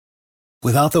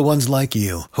Without the ones like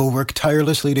you, who work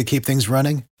tirelessly to keep things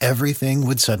running, everything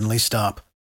would suddenly stop.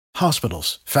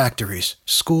 Hospitals, factories,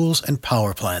 schools, and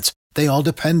power plants, they all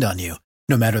depend on you.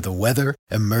 No matter the weather,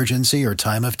 emergency, or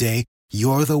time of day,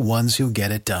 you're the ones who get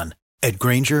it done. At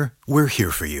Grainger, we're here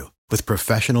for you with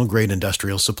professional-grade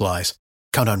industrial supplies.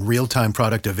 Count on real-time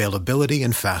product availability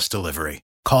and fast delivery.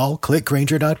 Call,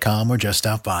 clickgrainger.com, or just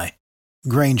stop by.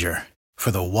 Grainger, for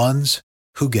the ones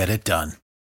who get it done.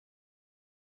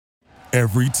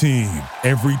 Every team,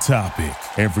 every topic,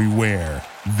 everywhere.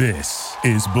 This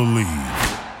is Believe.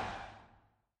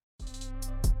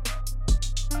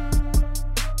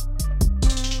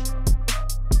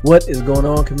 What is going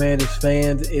on, Commanders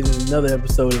fans? It is another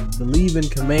episode of Believe in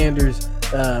Commanders,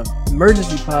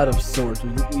 emergency pod of sorts.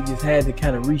 We just had to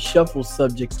kind of reshuffle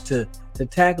subjects to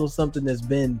tackle something that's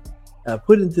been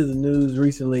put into the news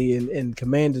recently in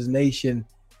Commanders Nation.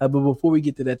 But before we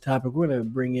get to that topic, we're going to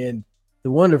bring in the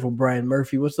wonderful Brian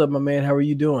Murphy. What's up, my man? How are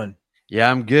you doing?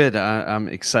 Yeah, I'm good. I'm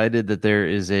excited that there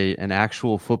is an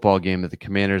actual football game that the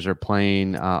Commanders are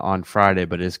playing on Friday,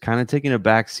 but it's kind of taking a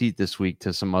back seat this week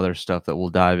to some other stuff that we'll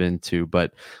dive into.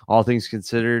 But all things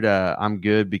considered, I'm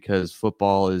good because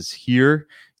football is here.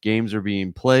 Games are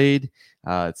being played.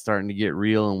 It's starting to get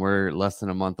real, and we're less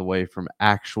than a month away from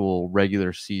actual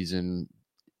regular season.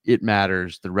 It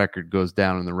matters. The record goes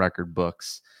down in the record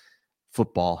books.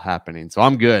 Football happening. So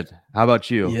I'm good. How about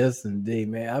you? Yes, indeed,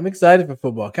 man. I'm excited for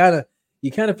football.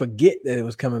 You kind of forget that it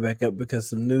was coming back up because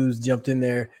some news jumped in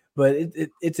there, but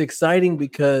it's exciting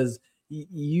because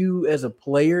you as a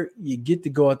player, you get to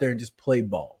go out there and just play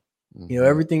ball. Mm-hmm. You know,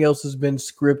 everything else has been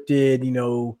scripted. You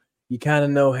know, you kind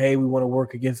of know, hey, we want to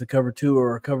work against a cover 2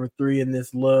 or a cover 3 in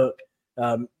this look.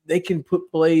 They can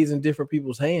put plays in different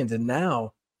people's hands, and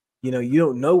now, you know, you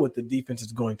don't know what the defense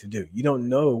is going to do. You don't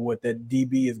know what that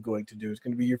DB is going to do. It's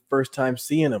going to be your first time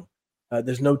seeing them.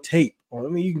 There's no tape. Well, I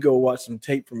mean, you can go watch some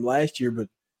tape from last year, but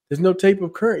there's no tape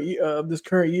of this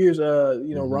current year's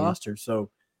roster.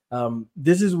 So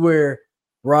this is where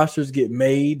rosters get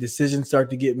made, decisions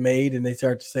start to get made, and they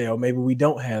start to say, oh, maybe we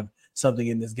don't have something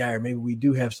in this guy, or maybe we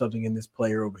do have something in this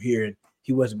player over here, and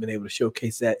he wasn't been able to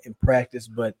showcase that in practice.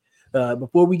 But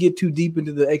before we get too deep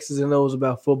into the X's and O's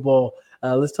about football,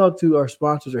 let's talk to our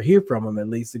sponsors, or hear from them at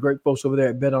least, the great folks over there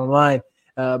at Bet Online.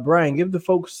 Brian, give the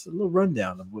folks a little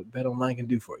rundown of what Bet Online can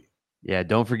do for you. Yeah,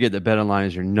 don't forget that Bet Online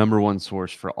is your number one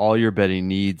source for all your betting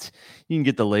needs. You can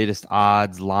get the latest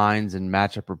odds, lines, and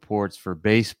matchup reports for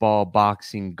baseball,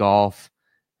 boxing, golf,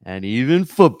 and even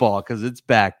football, because it's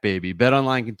back, baby. Bet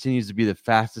Online continues to be the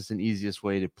fastest and easiest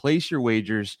way to place your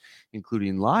wagers,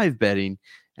 including live betting.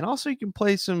 And also you can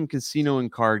play some casino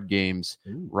and card games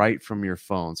right from your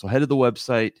phone. So head to the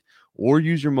website or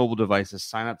use your mobile device to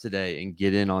sign up today and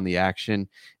get in on the action.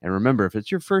 And remember, if it's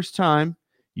your first time,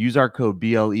 use our code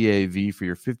BLEAV for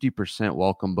your 50%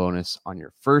 welcome bonus on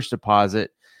your first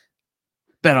deposit.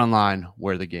 Bet Online,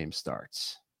 where the game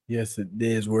starts. Yes, it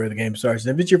is where the game starts.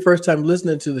 And if it's your first time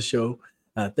listening to the show,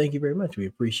 thank you very much. We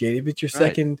appreciate it. If it's your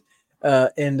second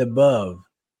and above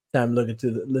time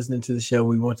listening to the show,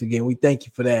 we thank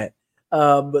you for that.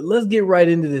 But let's get right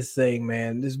into this thing,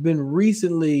 man. There's been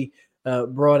recently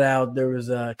brought out. There was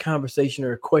a conversation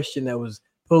or a question that was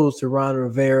posed to Ron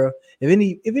Rivera. If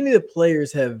any of the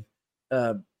players have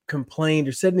complained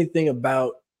or said anything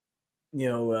about,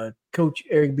 Coach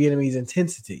Eric Bieniemy's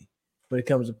intensity when it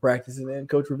comes to practice, and then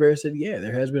Coach Rivera said, yeah,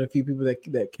 there has been a few people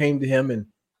that came to him, and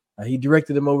he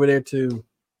directed them over there to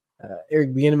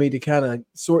Eric Bieniemy to kind of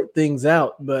sort things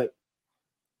out. But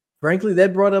frankly,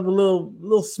 that brought up a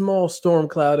little small storm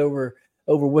cloud over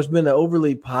what's been an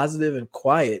overly positive and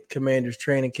quiet Commanders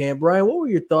training camp. Brian, what were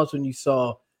your thoughts when you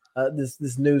saw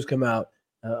this news come out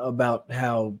about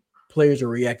how players are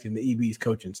reacting to EB's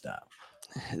coaching style?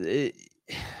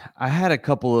 I had a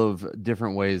couple of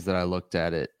different ways that I looked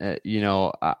at it. I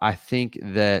think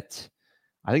that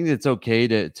it's okay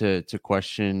to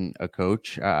question a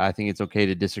coach. I think it's okay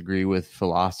to disagree with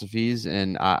philosophies,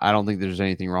 and I don't think there's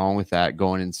anything wrong with that,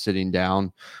 going and sitting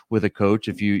down with a coach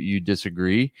if you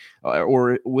disagree,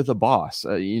 or with a boss.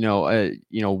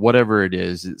 Whatever it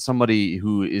is, somebody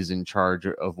who is in charge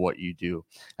of what you do.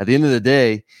 At the end of the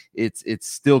day, it's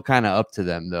still kind of up to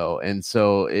them, though, and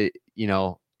so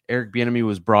Eric Bieniemy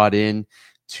was brought in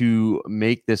to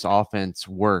make this offense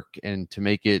work and to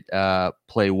make it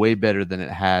play way better than it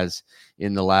has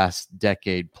in the last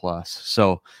decade plus.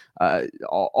 So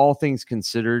all things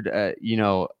considered,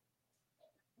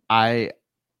 I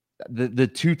the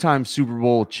two-time Super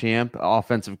Bowl champ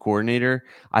offensive coordinator,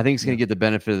 I think is going to get the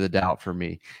benefit of the doubt for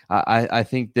me. I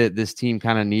think that this team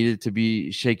kind of needed to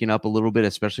be shaken up a little bit,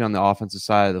 especially on the offensive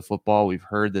side of the football. We've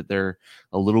heard that they're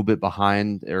a little bit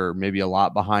behind, or maybe a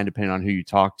lot behind, depending on who you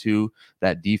talk to,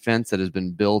 that defense that has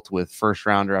been built with first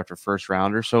rounder after first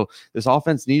rounder. So this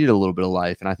offense needed a little bit of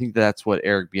life, and I think that's what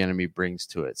Eric Bieniemy brings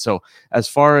to it. So as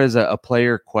far as a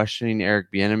player questioning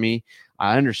Eric Bieniemy,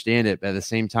 I understand it, but at the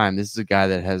same time, this is a guy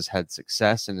that has had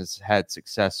success and has had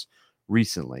success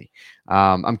recently.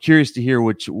 I'm curious to hear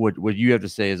what you have to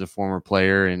say as a former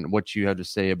player, and what you have to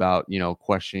say about,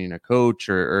 questioning a coach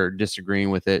or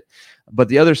disagreeing with it. But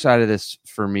the other side of this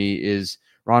for me is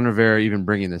Ron Rivera even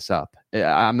bringing this up.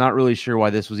 I'm not really sure why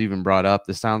this was even brought up.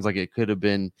 This sounds like it could have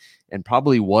been and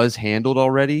probably was handled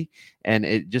already. And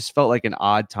it just felt like an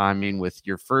odd timing with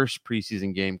your first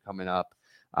preseason game coming up.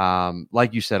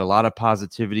 Like you said, a lot of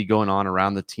positivity going on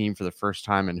around the team for the first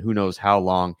time and who knows how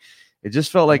long. It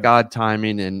just felt like odd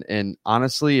timing. And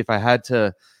honestly, if I had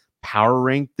to power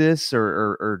rank this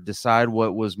or decide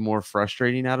what was more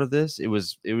frustrating out of this, it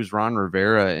was Ron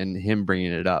Rivera and him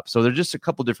bringing it up. So there's just a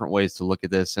couple different ways to look at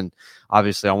this. And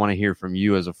obviously I want to hear from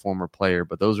you as a former player,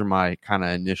 but those are my kind of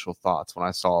initial thoughts when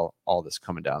I saw all this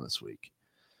coming down this week.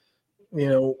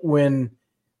 When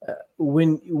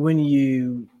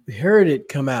you heard it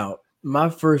come out, my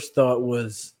first thought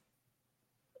was,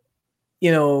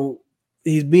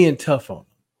 he's being tough on him.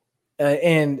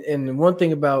 And one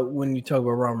thing about when you talk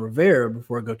about Ron Rivera,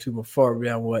 before I go too far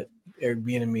down what Eric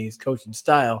Bieniemy's coaching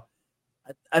style,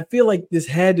 I feel like this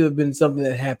had to have been something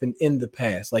that happened in the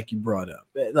past, like you brought up.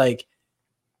 Like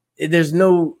there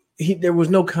was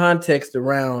no context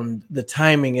around the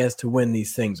timing as to when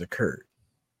these things occurred,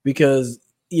 because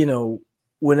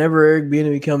whenever Eric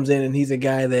Bieniemy comes in, and he's a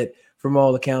guy that, from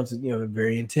all accounts, is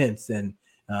very intense and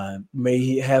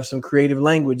may have some creative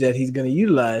language that he's going to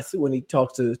utilize when he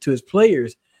talks to his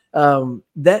players,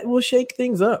 that will shake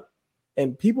things up,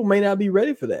 and people may not be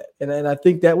ready for that. And I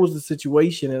think that was the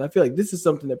situation. And I feel like this is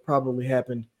something that probably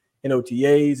happened in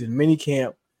OTAs and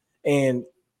minicamp, and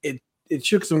it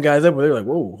shook some guys up where they're like,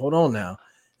 "Whoa, hold on now,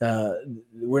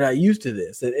 we're not used to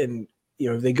this." And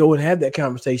if they go and have that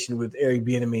conversation with Eric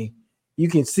Bieniemy, you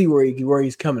can see where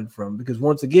he's coming from, because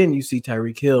once again, you see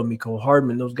Tyreek Hill, Mecole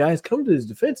Hardman, those guys come to his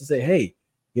defense and say, "Hey,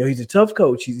 he's a tough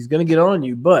coach. He's going to get on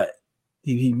you, but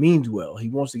he means well. He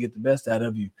wants to get the best out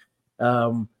of you."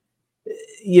 But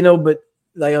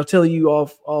like I'll tell you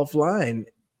offline,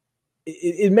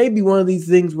 it may be one of these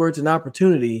things where it's an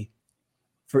opportunity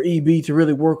for EB to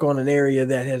really work on an area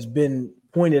that has been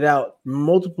pointed out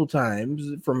multiple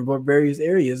times from various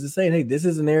areas, and saying, "Hey, this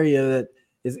is an area that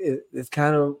it's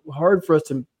kind of hard for us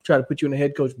to try to put you in a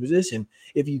head coach position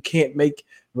if you can't make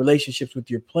relationships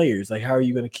with your players. Like, how are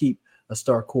you going to keep a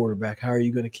star quarterback? How are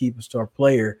you going to keep a star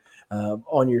player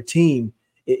on your team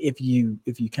if you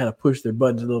kind of push their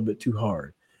buttons a little bit too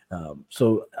hard?"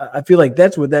 So I feel like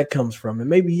that's where that comes from, and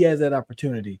maybe he has that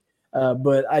opportunity.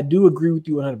 But I do agree with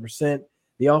you 100%.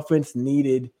 The offense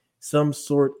needed some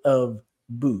sort of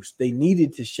boost. They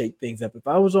needed to shake things up. If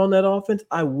I was on that offense,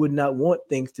 I would not want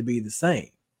things to be the same.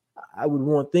 I would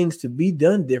want things to be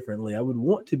done differently. I would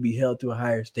want to be held to a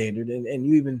higher standard. And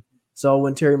you even saw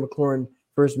when Terry McLaurin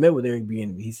first met with Eric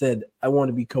Bieniemy, he said, "I want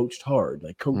to be coached hard.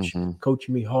 Like, coach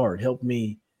me hard. Help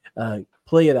me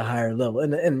play at a higher level."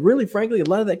 And really, frankly, a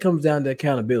lot of that comes down to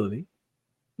accountability.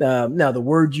 Now, the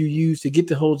word you use to get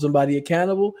to hold somebody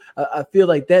accountable, I feel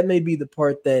like that may be the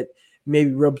part that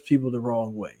maybe rubs people the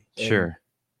wrong way. Sure.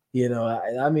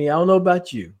 I mean, I don't know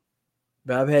about you,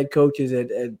 but I've had coaches at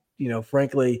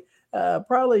frankly,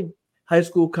 probably high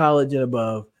school, college, and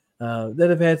above that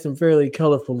have had some fairly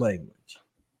colorful language.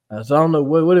 So I don't know,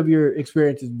 what have your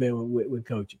experiences been with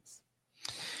coaches?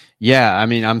 Yeah, I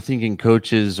mean, I'm thinking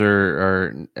coaches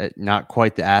are not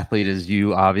quite the athlete as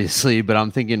you, obviously, but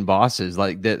I'm thinking bosses.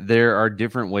 Like, that there are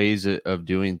different ways of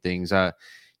doing things. To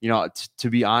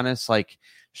be honest, like,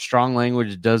 strong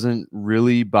language doesn't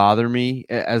really bother me,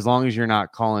 as long as you're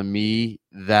not calling me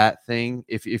that thing.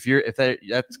 If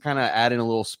that's kind of adding a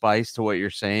little spice to what you're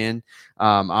saying,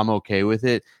 I'm okay with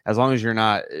it, as long as you're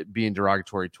not being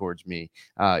derogatory towards me.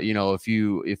 If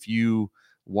you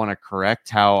want to correct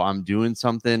how I'm doing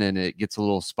something and it gets a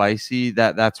little spicy,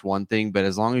 that's one thing. But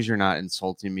as long as you're not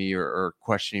insulting me or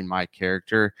questioning my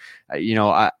character,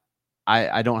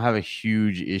 I don't have a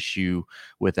huge issue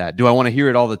with that. Do I want to hear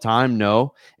it all the time?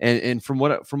 No. And from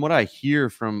what I hear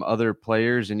from other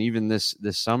players, and even this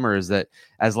summer, is that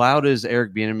as loud as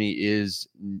Eric Bieniemy is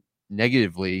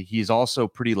negatively, he's also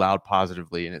pretty loud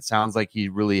positively, and it sounds like he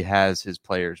really has his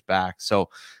players back. So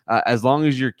as long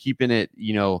as you're keeping it,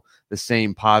 the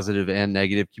same positive and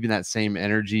negative, keeping that same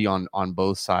energy on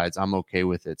both sides, I'm okay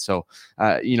with it. So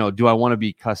do I want to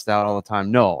be cussed out all the time?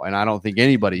 No, and I don't think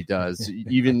anybody does.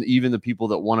 even the people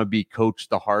that want to be coached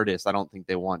the hardest, I don't think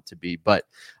they want to be. But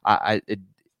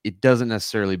it doesn't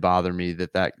necessarily bother me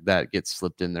that gets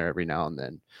slipped in there every now and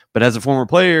then. But as a former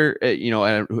player,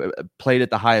 and played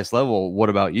at the highest level, what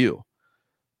about you?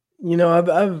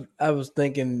 I was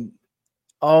thinking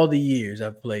all the years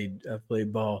I've played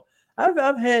ball.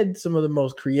 I've had some of the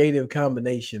most creative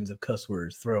combinations of cuss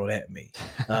words thrown at me,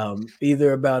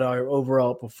 either about our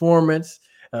overall performance,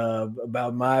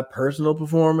 about my personal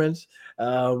performance,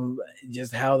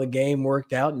 just how the game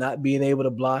worked out, not being able to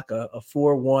block a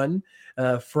 4-1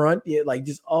 front, like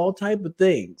just all type of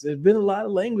things. There's been a lot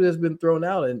of language that's been thrown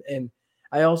out, and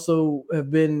I also have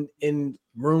been in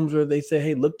rooms where they say,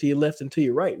 "Hey, look to your left and to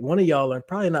your right." One of y'all are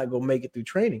probably not going to make it through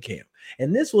training camp,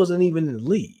 and this wasn't even in the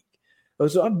league.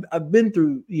 So I've been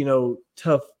through,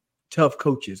 tough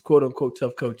coaches, quote unquote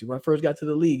tough coaches. When I first got to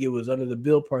the league, it was under the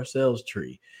Bill Parcells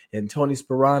tree, and Tony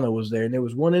Sperano was there. And there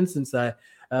was one instance I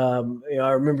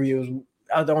remember he was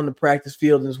out on the practice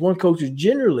field, and this one coach was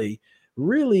generally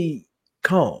really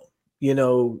calm,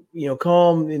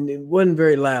 calm, and it wasn't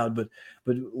very loud. But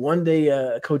one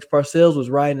day, Coach Parcells was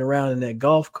riding around in that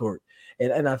golf court,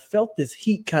 and I felt this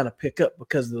heat kind of pick up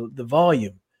because the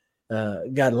volume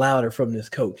got louder from this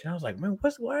coach. And I was like, man,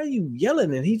 why are you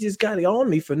yelling? And he just got on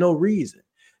me for no reason.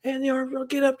 And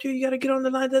get up here, you got to get on the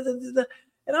line. Da, da, da, da.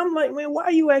 And I'm like, man, why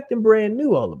are you acting brand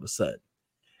new all of a sudden?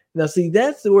 Now, see,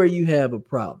 that's where you have a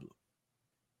problem.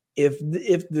 If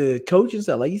the coaching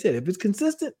style, like you said, if it's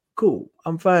consistent, cool,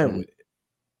 I'm fine with it.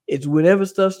 It's whenever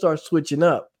stuff starts switching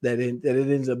up that it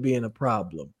ends up being a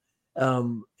problem.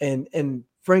 And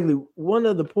frankly, one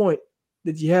other point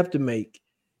that you have to make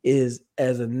is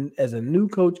as a new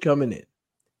coach coming in,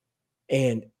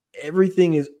 and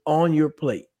everything is on your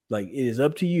plate. Like, it is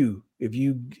up to you if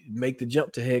you make the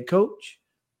jump to head coach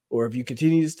or if you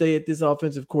continue to stay at this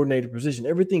offensive coordinator position.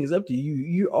 Everything is up to you.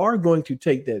 You are going to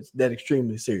take that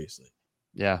extremely seriously.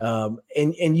 Yeah.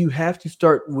 And you have to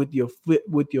start with your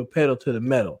pedal to the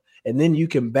metal, and then you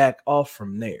can back off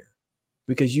from there,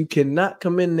 because you cannot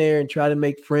come in there and try to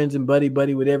make friends and buddy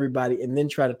with everybody and then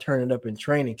try to turn it up in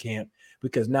training camp,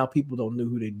 because now people don't know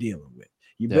who they're dealing with.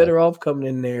 You're better off coming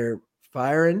in there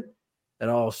firing at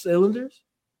all cylinders,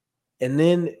 and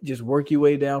then just work your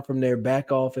way down from there,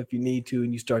 back off if you need to,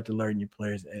 and you start to learn your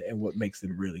players and what makes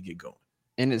them really get going.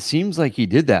 And it seems like he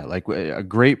did that, like a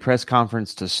great press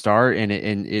conference to start, and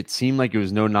it seemed like it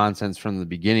was no nonsense from the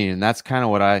beginning. And that's kind of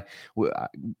what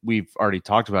we've already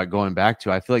talked about going back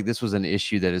to. I feel like this was an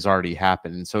issue that has already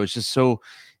happened, and so it's just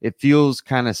it feels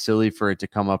kind of silly for it to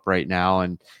come up right now.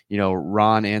 And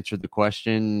Ron answered the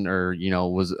question, or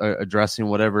was addressing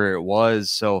whatever it was.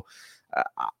 So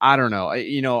I don't know.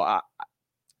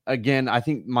 Again, I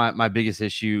think my biggest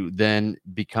issue then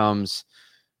becomes,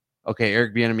 okay,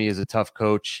 Eric Bieniemy is a tough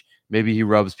coach. Maybe he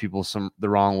rubs people the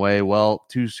wrong way. Well,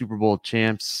 2 Super Bowl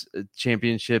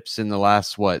championships in the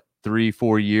last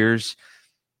 3-4 years.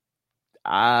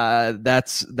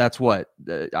 That's what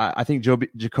I think.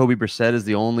 Jacoby Brissett is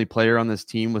the only player on this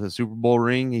team with a Super Bowl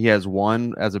ring. He has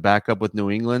one as a backup with New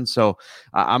England. So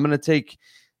I'm going to take.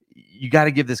 You got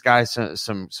to give this guy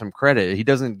some credit. He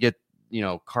doesn't get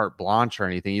carte blanche or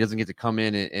anything. He doesn't get to come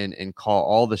in and call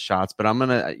all the shots. But I'm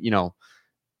gonna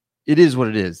it is what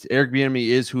it is. Eric Bieniemy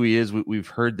is who he is. We've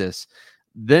heard this.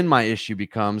 Then my issue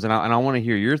becomes, and I want to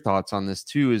hear your thoughts on this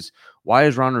too, is why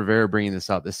is Ron Rivera bringing this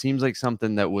up? This seems like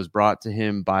something that was brought to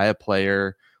him by a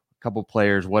player, a couple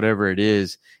players, whatever it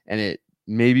is, and it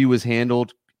maybe was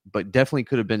handled, but definitely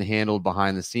could have been handled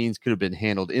behind the scenes, could have been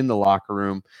handled in the locker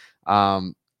room.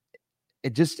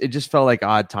 It just felt like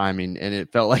odd timing, and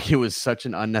it felt like it was such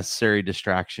an unnecessary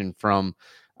distraction from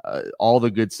all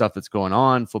the good stuff that's going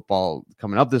on. Football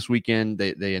coming up this weekend.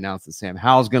 They announced that Sam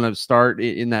Howell's going to start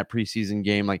in that preseason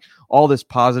game, like all this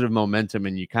positive momentum,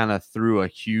 and you kind of threw a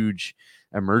huge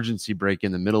emergency break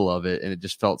in the middle of it, and it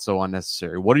just felt so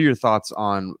unnecessary. What are your thoughts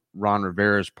on Ron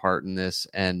Rivera's part in this?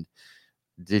 And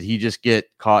did he just get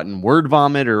caught in word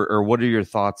vomit, or what are your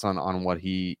thoughts on what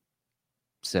he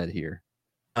said here?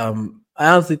 I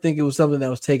honestly think it was something that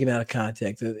was taken out of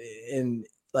context. And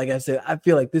like I said, I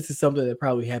feel like this is something that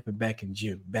probably happened back in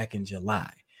June, back in July,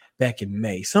 back in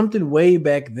May, something way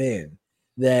back then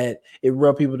that it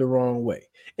rubbed people the wrong way.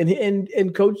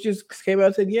 And coach just came out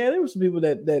and said, yeah, there were some people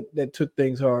that took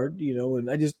things hard, and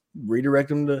I just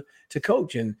redirected them to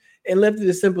coach and left it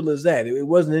as simple as that. It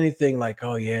wasn't anything like,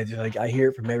 oh yeah, just like I hear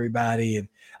it from everybody, and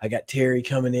I got Terry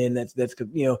coming in. That's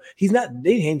he's not.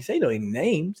 They didn't say no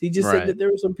names. He just said that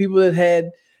there were some people that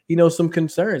had some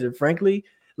concerns, and frankly,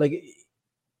 like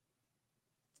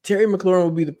Terry McLaurin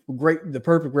would be the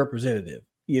perfect representative.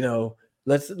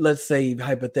 Let's say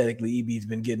hypothetically EB's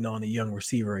been getting on a young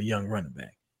receiver, a young running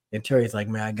back, and Terry's like,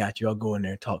 man, I got you. I'll go in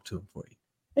there and talk to him for you,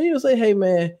 and he'll say, hey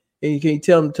man, and can you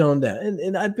tell him to tone down?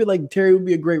 And I feel like Terry would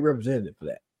be a great representative for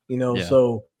that.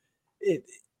 So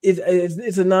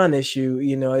it's a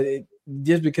non-issue.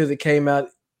 Just because it came out.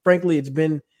 Frankly, it's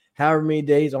been however many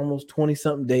days, almost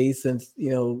 20-something days since,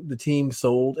 the team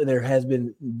sold, and there has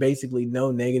been basically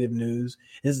no negative news.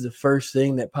 This is the first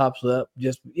thing that pops up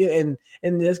and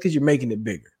that's because you're making it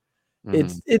bigger.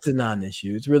 Mm-hmm. It's a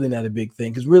non-issue. It's really not a big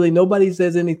thing because really nobody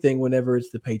says anything whenever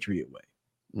it's the Patriot way.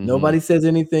 Mm-hmm. Nobody says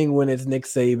anything when it's Nick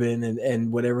Saban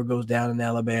and whatever goes down in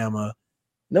Alabama.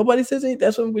 Nobody says anything.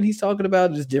 That's what he's talking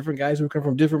about. Just different guys who come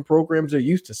from different programs are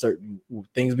used to certain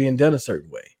things being done a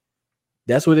certain way.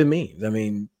 That's what it means. I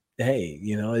mean, hey,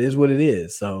 it is what it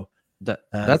is. So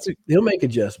he'll make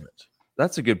adjustments.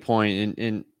 That's a good point.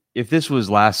 And if this was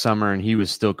last summer and he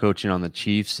was still coaching on the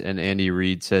Chiefs and Andy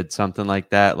Reid said something like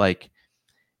that, like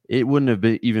it wouldn't have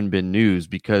even been news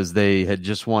because they had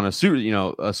just won a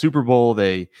Super Bowl.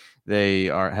 They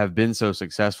have been so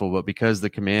successful, but because the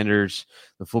Commanders,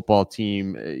 the football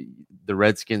team, the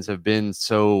Redskins have been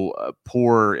so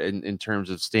poor in terms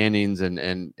of standings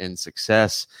and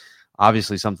success.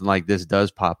 Obviously something like this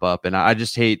does pop up. And I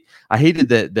hated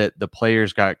that the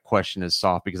players got questioned as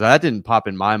soft because that didn't pop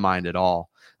in my mind at all.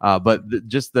 But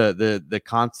just the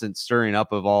constant stirring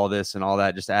up of all this and all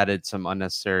that just added some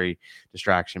unnecessary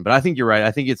distraction. But I think you're right.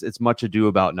 I think it's much ado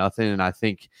about nothing. And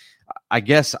I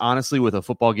guess honestly, with a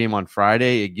football game on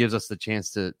Friday, it gives us the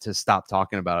chance to stop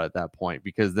talking about it at that point,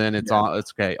 because then it's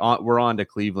okay. We're on to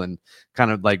Cleveland, kind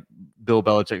of like Bill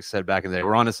Belichick said back in the day.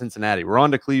 We're on to Cincinnati. We're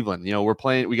on to Cleveland. We're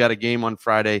playing. We got a game on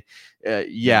Friday.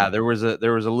 There was a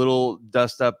little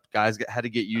dust up. Guys had to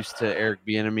get used to Eric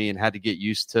Bieniemy and had to get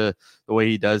used to the way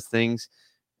he does things.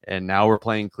 And now we're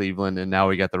playing Cleveland, and now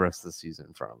we got the rest of the season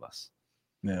in front of us.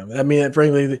 Yeah, I mean,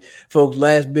 frankly, folks,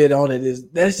 last bit on it is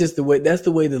that's the way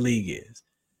the league is,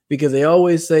 because they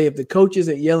always say if the coach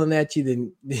isn't yelling at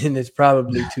you, then it's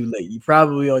probably too late. You're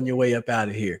probably on your way up out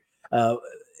of here.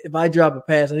 If I drop a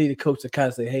pass, I need a coach to kind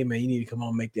of say, hey, man, you need to come on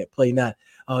and make that play. Not,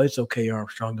 oh, it's okay,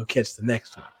 Armstrong, go catch the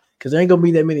next one, because there ain't going to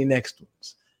be that many next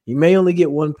ones. You may only get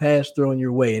one pass thrown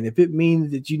your way, and if it means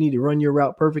that you need to run your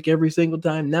route perfect every single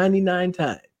time, 99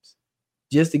 times,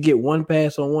 just to get one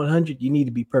pass on 100, you need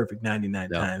to be perfect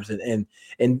 99 times.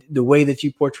 And the way that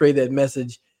you portray that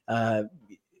message,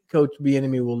 Coach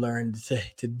Bieniemy will learn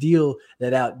to deal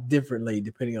that out differently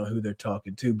depending on who they're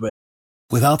talking to. But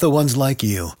without the ones like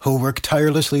you who work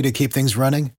tirelessly to keep things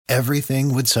running,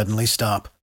 everything would suddenly stop.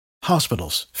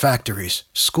 Hospitals, factories,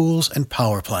 schools, and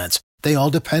power plants, they all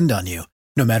depend on you.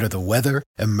 No matter the weather,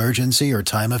 emergency, or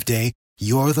time of day,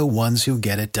 you're the ones who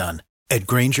get it done. At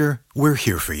Grainger, we're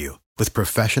here for you with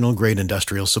professional-grade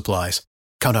industrial supplies.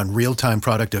 Count on real-time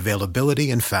product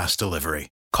availability and fast delivery.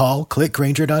 Call,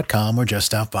 clickgrainger.com, or just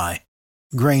stop by.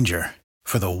 Grainger,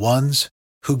 for the ones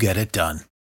who get it done.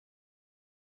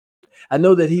 I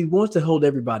know that he wants to hold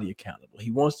everybody accountable. He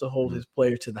wants to hold his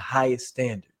players to the highest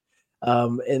standard.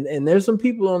 And there's some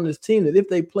people on this team that if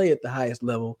they play at the highest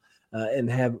level and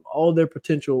have all their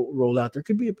potential rolled out, there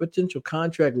could be a potential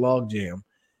contract logjam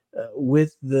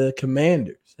with the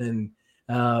Commanders. And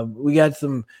we got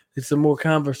some more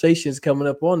conversations coming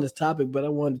up on this topic, but I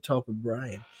wanted to talk with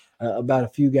Brian about a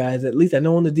few guys, at least I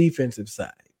know on the defensive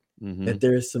side, that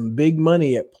there is some big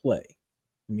money at play.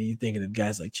 I mean, you're thinking of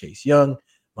guys like Chase Young,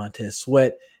 Montez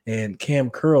Sweat, and Cam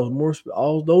Curl.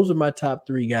 All those are my top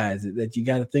three guys that you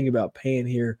got to think about paying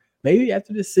here, maybe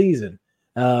after this season.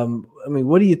 I mean,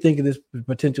 what do you think of this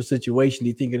potential situation? Do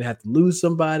you think you're going to have to lose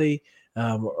somebody,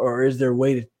 or is there a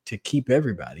way to keep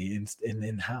everybody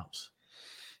in-house?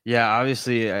 Yeah,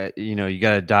 obviously, you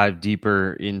got to dive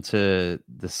deeper into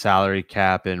the salary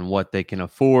cap and what they can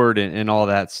afford and all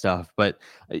that stuff. But,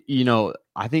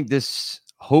 I think this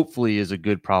hopefully is a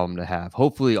good problem to have.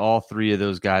 Hopefully all three of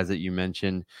those guys that you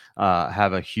mentioned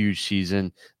have a huge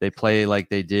season. They play like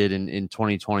they did in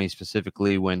 2020,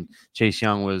 specifically when Chase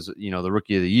Young was, the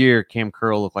rookie of the year. Cam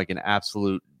Curl looked like an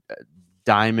absolute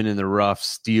diamond in the rough,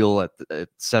 steal at the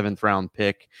 7th round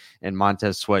pick, and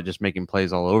Montez Sweat just making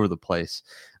plays all over the place.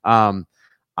 I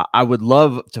I would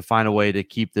love to find a way to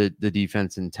keep the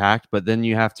defense intact, but then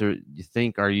you have to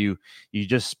think: you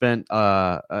just spent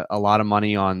a lot of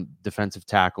money on defensive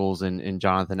tackles in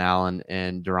Jonathan Allen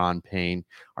and Deron Payne.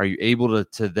 Are you able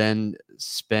to then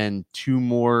spend 2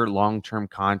 more long-term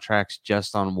contracts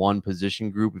just on one position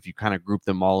group if you kind of group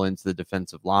them all into the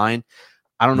defensive line?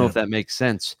 I don't know if that makes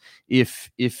sense.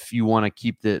 If you want to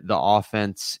keep the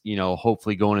offense,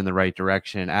 hopefully going in the right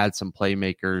direction, add some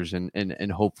playmakers,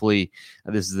 and hopefully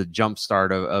this is the jump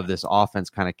start of this offense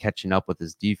kind of catching up with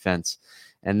this defense.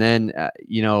 And then,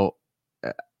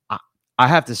 I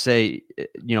have to say,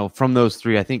 from those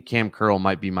 3, I think Cam Curl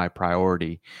might be my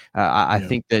priority. I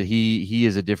think that he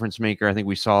is a difference maker. I think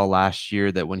we saw last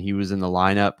year that when he was in the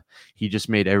lineup, he just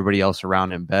made everybody else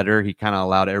around him better. He kind of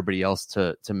allowed everybody else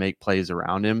to make plays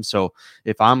around him. So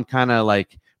if I'm kind of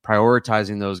like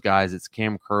prioritizing those guys, it's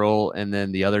Cam Curl, and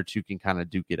then the other 2 can kind of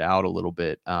duke it out a little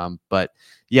bit. But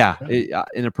yeah,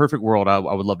 in a perfect world, I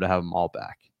would love to have them all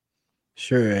back.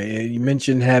 Sure. You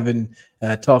mentioned having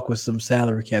talk with some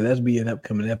salary cap. That'll be an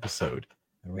upcoming episode.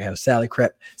 We had a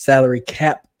salary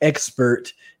cap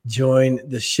expert join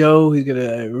the show. He's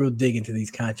gonna real dig into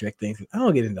these contract things. I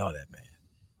don't get into all that, man.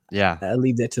 Yeah, I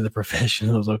leave that to the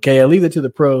professionals. Okay, I leave that to the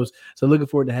pros. So looking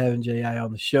forward to having J.I.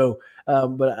 on the show.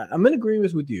 But I'm in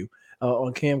agreement with you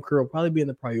on Cam Curl probably being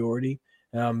the priority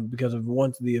because of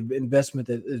the investment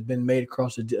that has been made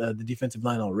across the defensive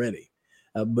line already.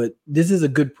 But this is a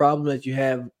good problem that you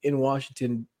have in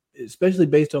Washington, especially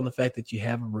based on the fact that you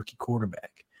have a rookie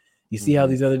quarterback. You see how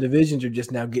these other divisions are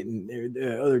just now getting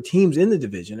other teams in the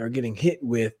division are getting hit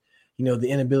with, the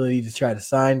inability to try to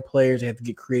sign players. They have to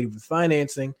get creative with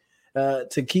financing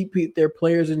to keep their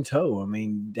players in tow. I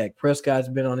mean, Dak Prescott's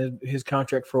been on his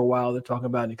contract for a while. They're talking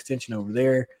about an extension over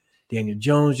there. Daniel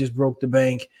Jones just broke the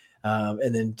bank.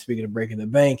 And then speaking of breaking the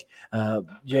bank,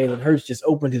 Jalen Hurts just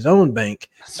opened his own bank,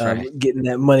 getting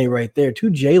that money right there. 2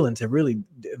 Jalens have really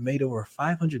made over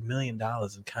 $500 million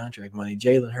in contract money.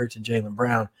 Jalen Hurts and Jaylen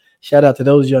Brown. Shout out to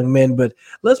those young men. But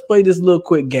let's play this little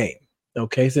quick game.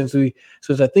 Okay, since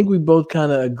I think we both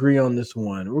kind of agree on this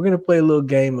one, we're gonna play a little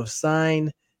game of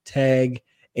sign, tag,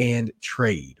 and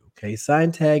trade. Okay,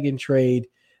 sign, tag, and trade.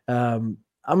 I'm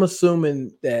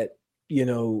assuming that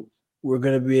we're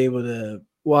gonna be able to.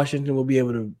 Washington will be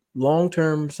able to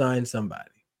long-term sign somebody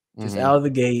just out of the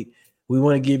gate. We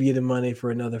want to give you the money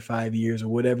for another 5 years or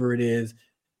whatever it is.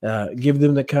 Give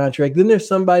them the contract. Then there's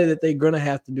somebody that they're going to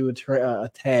have to do a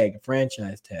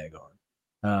franchise tag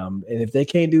on. And if they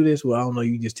can't do this, well, I don't know.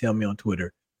 You just tell me on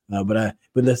Twitter. But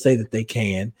let's say that they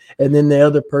can. And then the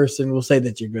other person will say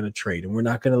that you're going to trade, and we're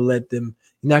not going to let them.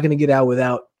 You're not going to get out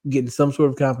without getting some sort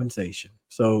of compensation.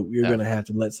 So you're going to have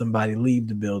to let somebody leave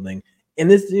the building. And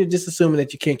this, you're just assuming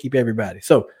that you can't keep everybody.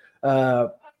 So,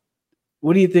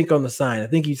 what do you think on the sign? I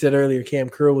think you said earlier Cam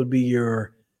Curl would be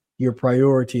your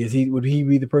priority. Would he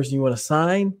be the person you want to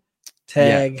sign,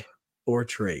 tag, or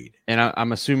trade? And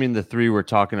I'm assuming the 3 we're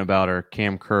talking about are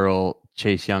Cam Curl,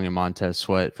 Chase Young, and Montez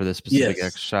Sweat for this specific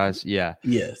exercise. Yeah.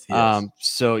 Yes.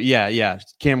 So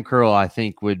Cam Curl, I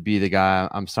think, would be the guy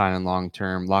I'm signing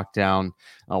long-term, lock down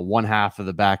one half of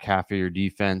the back half of your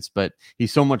defense, but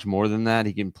he's so much more than that.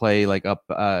 He can play like up,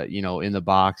 in the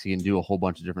box. He can do a whole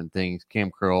bunch of different things. Cam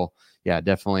Curl,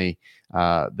 definitely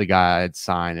the guy I'd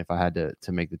sign if I had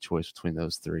to make the choice between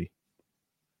those 3.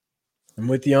 I'm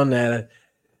with you on that.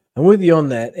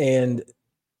 And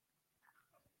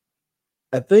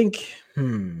I think,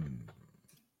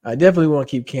 I definitely want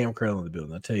to keep Cam Curl in the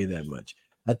building. I'll tell you that much.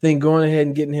 I think going ahead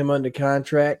and getting him under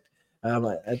contract,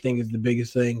 I think is the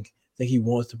biggest thing. I think he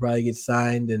wants to probably get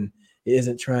signed and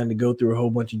isn't trying to go through a whole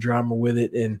bunch of drama with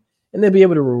it, and they'll be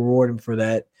able to reward him for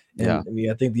that. And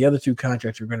I think the other 2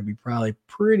 contracts are going to be probably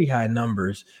pretty high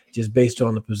numbers just based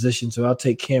on the position. So I'll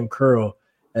take Cam Curl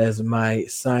as my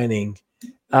signing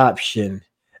option.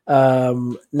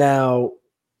 Now,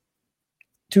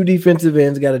 2 defensive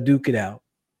ends got to duke it out.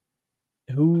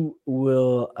 Who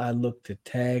will I look to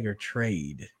tag or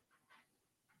trade?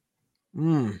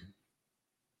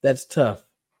 That's tough.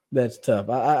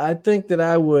 I think that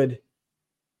I would,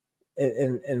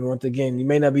 and once again, you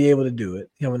may not be able to do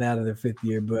it coming out of their 5th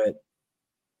year, but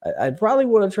I'd probably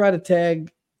want to try to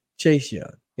tag Chase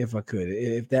Young if I could,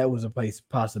 if that was a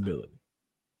possibility.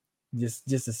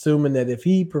 Just assuming that if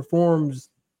he performs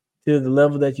to the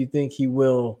level that you think he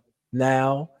will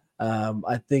now,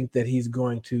 I think that he's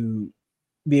going to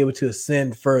be able to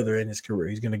ascend further in his career.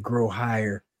 He's going to grow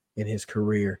higher in his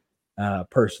career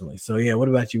personally. So, what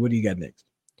about you? What do you got next?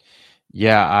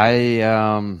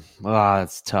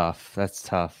 That's tough.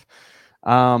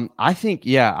 I think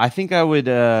I would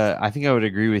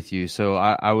agree with you. So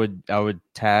I would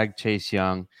tag Chase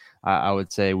Young. I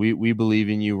would say we believe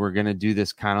in you. We're going to do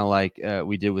this kind of like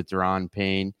we did with Deron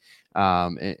Payne.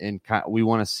 And we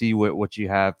want to see what you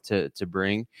have to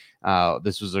bring.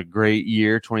 This was a great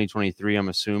year, 2023. I'm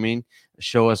assuming.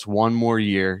 Show us one more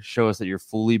year. Show us that you're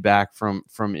fully back from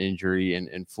injury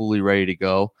and fully ready to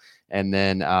go. And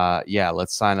then,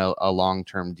 let's sign a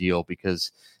long-term deal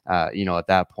because, at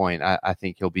that point, I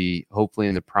think he'll be hopefully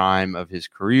in the prime of his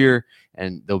career,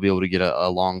 and they'll be able to get a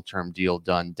long-term deal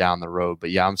done down the road.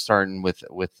 But yeah, I'm starting with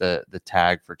the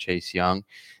tag for Chase Young.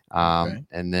 Okay.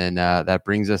 And then that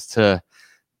brings us to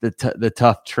the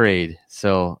tough trade.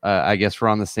 So I guess we're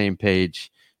on the same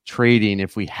page. Trading,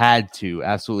 if we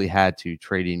absolutely had to,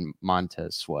 trading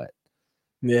Montez Sweat.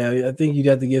 Yeah, I think you'd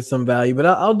have to get some value, but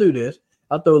I'll do this.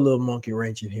 I'll throw a little monkey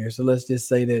wrench in here. So let's just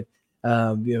say that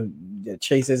that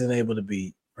Chase isn't able to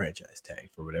be franchise tagged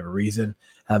for whatever reason.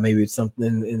 Maybe it's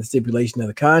something in the stipulation of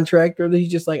the contract, or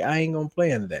he's just like, I ain't gonna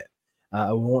play under that.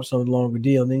 I want some longer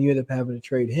deal, and then you end up having to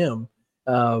trade him.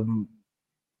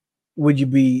 Would you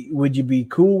be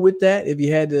cool with that if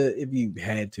you had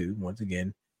to once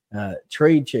again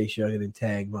trade Chase Young and then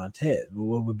tag Montez?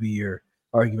 What would be your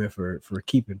argument for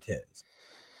keeping Tez?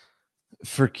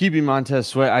 For keeping Montez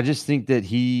Sweat, I just think that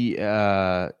he,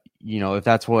 if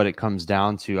that's what it comes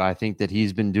down to, I think that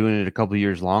he's been doing it a couple of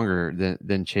years longer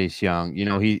than Chase Young.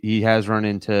 He has run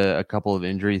into a couple of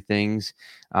injury things.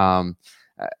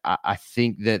 I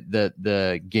think that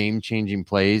the game-changing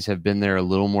plays have been there a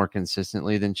little more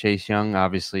consistently than Chase Young.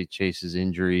 Obviously, Chase's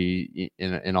injury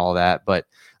and all that, but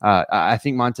I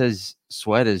think Montez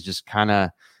Sweat has just kind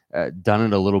of done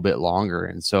it a little bit longer.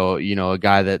 And so, a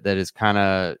guy that is kind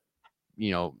of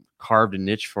carved a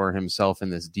niche for himself in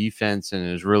this defense and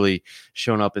has really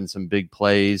shown up in some big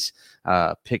plays,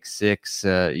 pick six,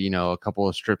 a couple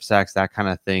of strip sacks, that kind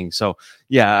of thing. So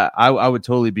yeah, I would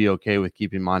totally be okay with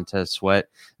keeping Montez Sweat.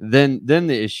 Then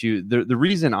the issue, the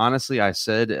reason honestly I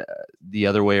said the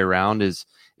other way around is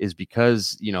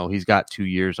because, he's got 2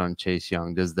 years on Chase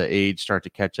Young. Does the age start to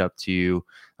catch up to you?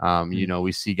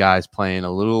 We see guys playing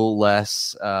a little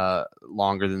less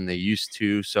longer than they used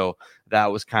to. So that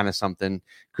was kind of something.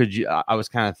 I was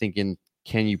kind of thinking,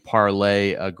 can you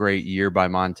parlay a great year by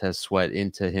Montez Sweat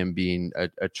into him being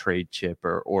a trade chip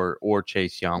or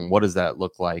Chase Young? What does that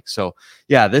look like? So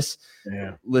yeah,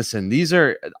 listen,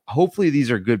 hopefully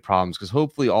these are good problems, because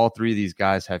hopefully all three of these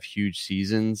guys have huge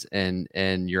seasons and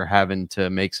you're having to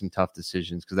make some tough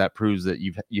decisions, because that proves that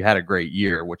you had a great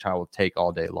year, which I will take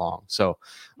all day long. So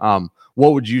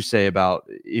what would you say about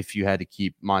if you had to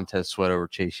keep Montez Sweat over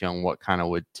Chase Young? What kind of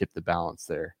would tip the balance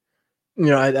there?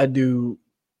 I do.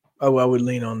 I would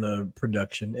lean on the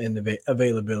production and the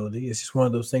availability. It's just one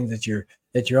of those things that you're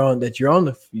on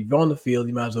the field.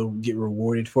 You might as well get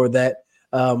rewarded for that.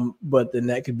 But then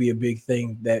that could be a big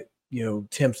thing that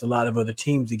tempts a lot of other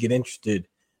teams to get interested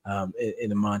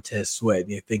in a Montez Sweat.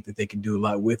 You think that they can do a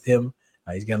lot with him.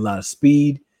 He's got a lot of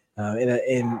speed,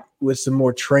 and with some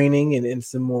more training and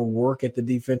some more work at the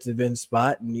defensive end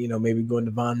spot, and maybe going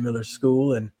to Von Miller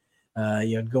School and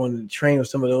going to train with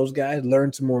some of those guys,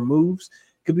 learn some more moves.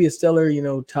 Could be a stellar,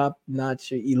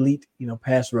 top-notch, elite,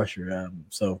 pass rusher.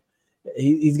 So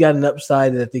he's got an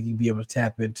upside that I think he'd be able to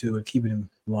tap into, and keeping him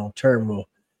long-term will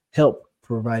help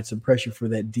provide some pressure for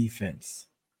that defense.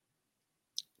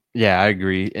 Yeah, I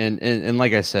agree. And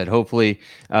like I said, hopefully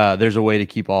there's a way to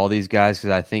keep all these guys,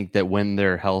 because I think that when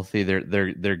they're healthy,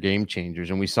 they're game changers.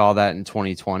 And we saw that in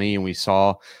 2020, and we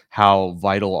saw how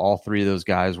vital all three of those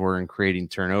guys were in creating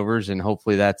turnovers. And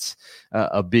hopefully that's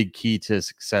a big key to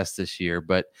success this year.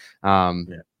 But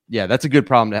yeah, that's a good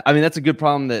problem. That's a good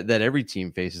problem that every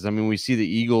team faces. We see the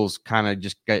Eagles kind of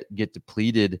just get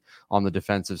depleted on the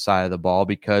defensive side of the ball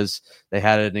because they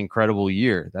had an incredible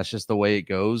year. That's just the way it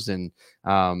goes. And,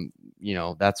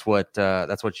 that's what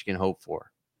you can hope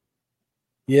for.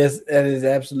 Yes, that is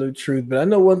absolute truth. But I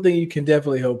know one thing you can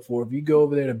definitely hope for. If you go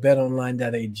over there to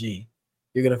betonline.ag,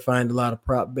 you're going to find a lot of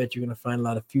prop bets. You're going to find a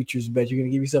lot of futures bets. You're going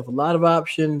to give yourself a lot of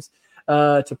options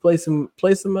to play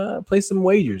some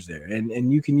wagers there,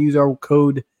 and you can use our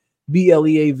code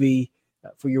BLEAV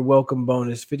for your welcome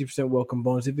bonus, 50% welcome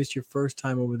bonus if it's your first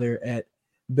time over there at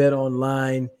Bet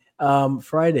Online.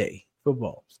 Friday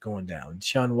football is going down.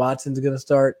 Deshaun Watson's going to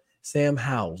start. Sam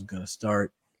Howell's going to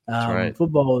start. That's right.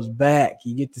 Football is back.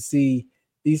 You get to see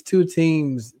these two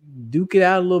teams duke it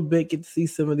out a little bit. Get to see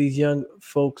some of these young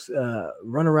folks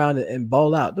run around and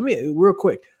ball out. Let me real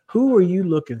quick. Who are you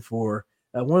looking for?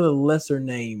 One of the lesser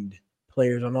named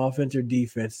players on offense or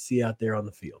defense to see out there on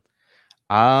the field?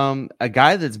 A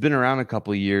guy that's been around a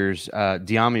couple of years,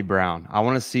 Bieniemy Brown. I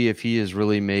want to see if he has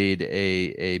really made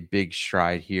a big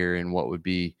stride here in what would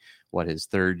be his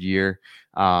third year.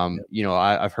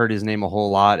 I've heard his name a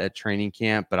whole lot at training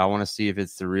camp, but I want to see if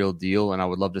it's the real deal, and I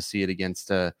would love to see it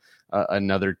against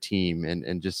another team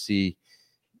and just see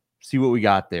what we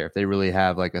got there, if they really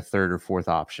have like a third or fourth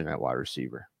option at wide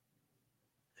receiver.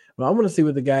 Well, I want to see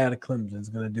what the guy out of Clemson is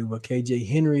going to do, what KJ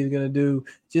Henry is going to do.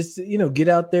 Just, get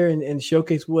out there and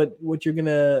showcase what you're going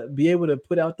to be able to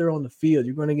put out there on the field.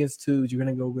 You're going against twos, you're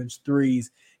going to go against threes,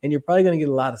 and you're probably going to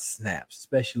get a lot of snaps,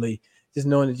 especially just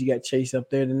knowing that you got Chase up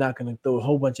there. They're not going to throw a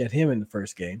whole bunch at him in the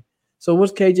first game. So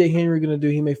what's KJ Henry going to do?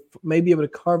 He may be able to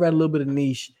carve out a little bit of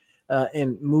niche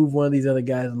and move one of these other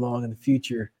guys along in the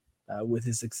future with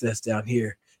his success down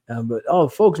here.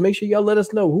 Folks, make sure y'all let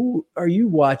us know, who are you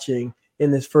watching in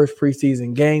this first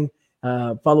preseason game.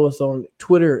 Follow us on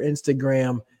Twitter,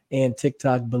 Instagram, and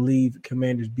TikTok, Believe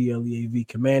Commanders, BLEAV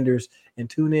Commanders, and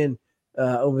tune in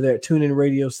over there at TuneIn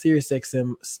Radio,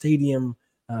 SiriusXM, Stadium,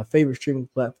 favorite streaming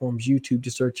platforms, YouTube.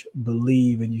 Just search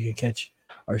Believe, and you can catch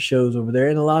our shows over there,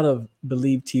 and a lot of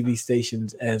Believe TV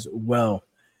stations as well.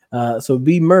 So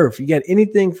B. Murph, you got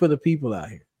anything for the people out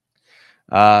here?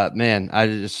 Man,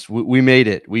 we made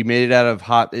it. We made it out of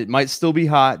hot. It might still be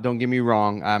hot. Don't get me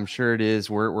wrong. I'm sure it is.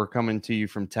 We're coming to you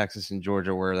from Texas and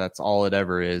Georgia, where that's all it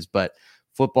ever is. But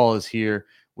football is here.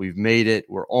 We've made it.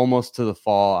 We're almost to the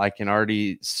fall. I can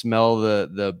already smell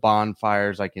the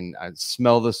bonfires. I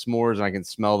smell the s'mores, and I can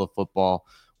smell the football.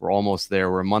 We're almost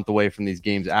there. We're a month away from these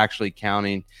games actually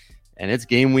counting, and it's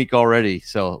game week already.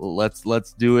 So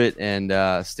let's do it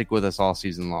and stick with us all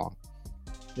season long.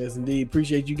 Yes, indeed.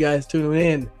 Appreciate you guys tuning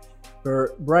in.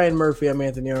 For Brian Murphy, I'm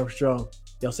Anthony Armstrong.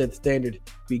 Y'all set the standard.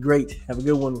 Be great. Have a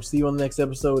good one. We'll see you on the next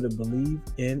episode of Believe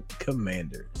in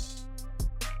Commanders.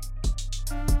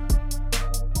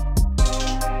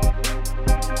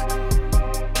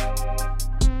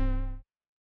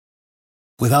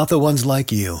 Without the ones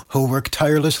like you, who work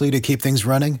tirelessly to keep things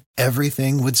running,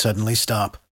 everything would suddenly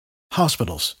stop.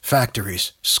 Hospitals,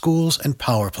 factories, schools, and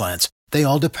power plants, they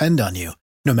all depend on you.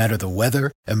 No matter the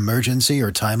weather, emergency,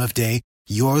 or time of day,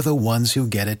 you're the ones who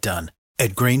get it done.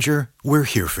 At Grainger, we're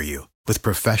here for you with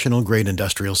professional-grade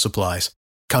industrial supplies.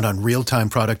 Count on real-time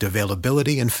product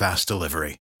availability and fast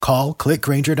delivery. Call, click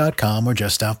Grainger.com, or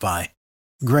just stop by.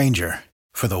 Grainger,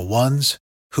 for the ones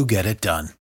who get it done.